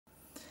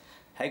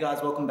Hey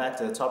guys, welcome back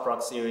to the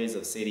Toprocks series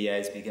of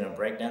CDA's beginner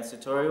breakdance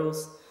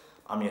tutorials.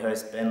 I'm your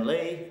host Ben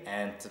Lee,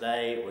 and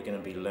today we're going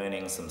to be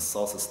learning some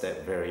salsa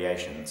step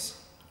variations.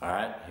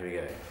 Alright, here we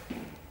go.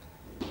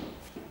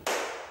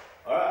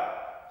 Alright,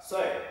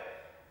 so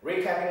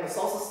recapping the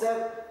salsa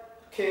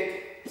step: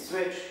 kick,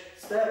 switch,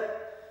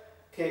 step,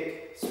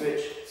 kick,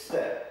 switch,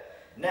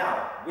 step.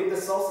 Now, with the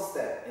salsa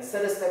step,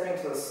 instead of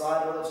stepping to the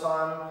side all the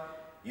time,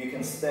 you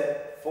can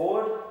step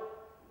forward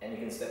and you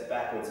can step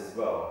backwards as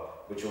well,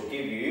 which will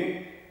give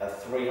you a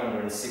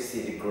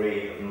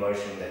 360-degree of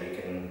motion that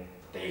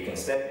you can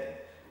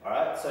step in.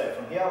 Alright, so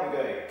from here we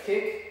go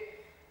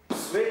kick,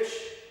 switch,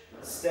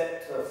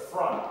 step to the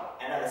front,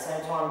 and at the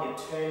same time you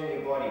turn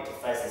your body to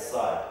face the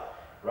side.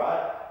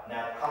 Right?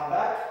 Now come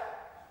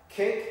back,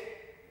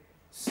 kick,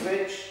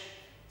 switch,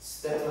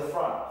 step to the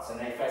front. So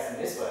now you're facing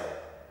this way.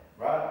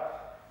 Right?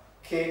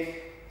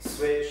 Kick,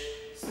 switch,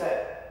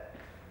 step.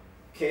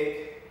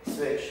 Kick,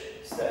 switch,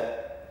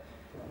 step.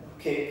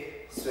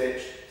 Kick,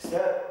 switch,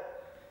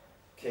 step,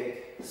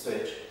 kick,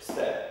 switch,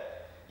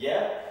 step.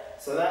 Yeah?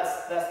 So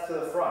that's to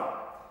the front.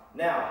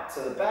 Now, to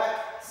the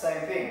back,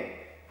 same thing.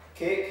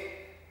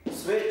 Kick,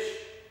 switch,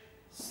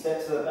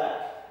 step to the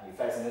back. You're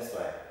facing this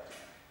way.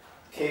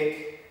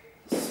 Kick,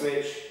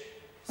 switch,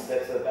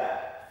 step to the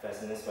back.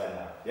 Facing this way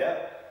now.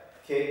 Yeah?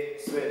 Kick,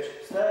 switch,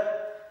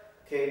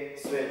 step, kick,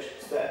 switch,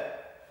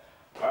 step.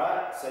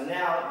 Alright, so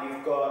now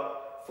you've got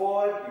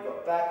forward, you've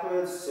got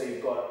backwards, so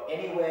you've got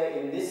anywhere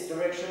in this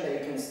direction that you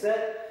can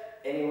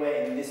step,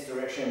 anywhere in this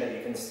direction that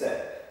you can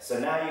step. So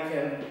now you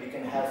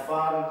can have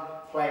fun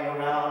playing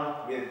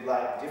around with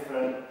like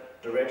different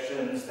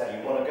directions that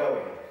you want to go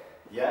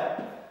in. Yeah?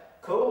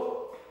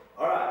 Cool?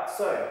 Alright,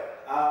 so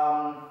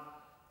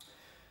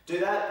do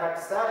that,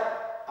 practice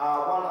that.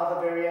 One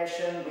other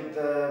variation with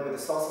the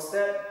salsa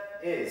step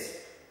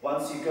is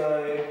once you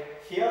go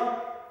here,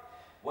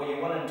 what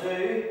you want to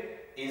do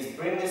is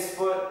bring this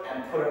foot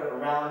and put it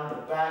around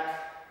the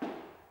back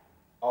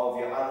of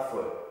your other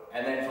foot.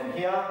 And then from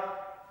here,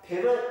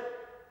 pivot,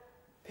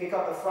 pick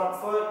up the front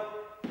foot,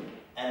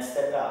 and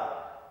step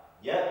out.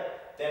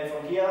 Yep. Then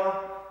from here,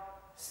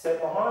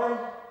 step behind,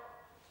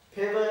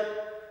 pivot,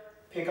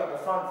 pick up the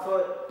front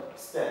foot,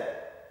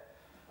 step.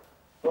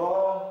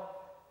 Boom,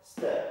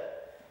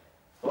 step.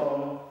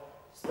 Boom,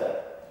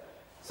 step.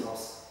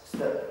 Salsa,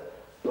 step.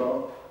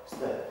 Boom,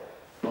 step.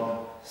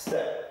 Boom,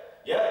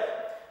 step. Yep.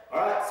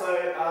 Alright, so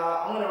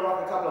I'm going to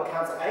rock a couple of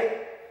counts of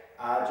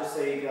 8, just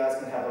so you guys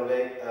can have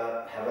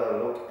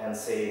a look and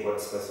see what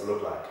it's supposed to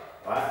look like.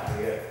 Alright,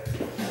 here we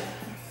go.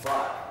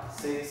 5,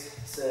 6,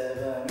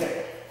 7, go.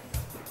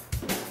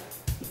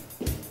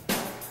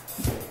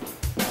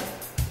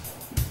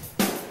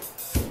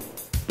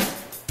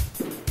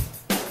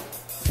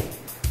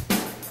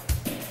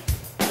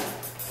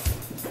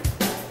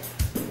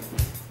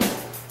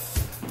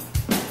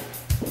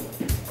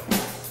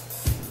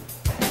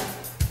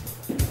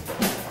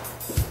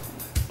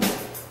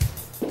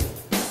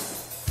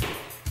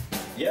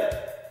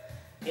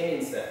 Yep,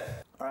 in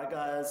step. Alright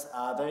guys,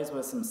 those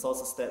were some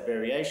salsa step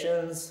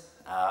variations.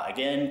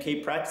 Again,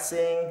 keep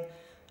practicing,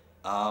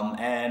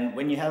 and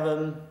when you have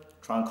them,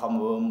 try and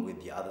combo them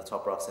with the other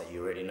top rocks that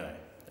you already know.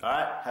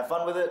 Alright, have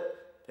fun with it.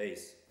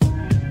 Peace.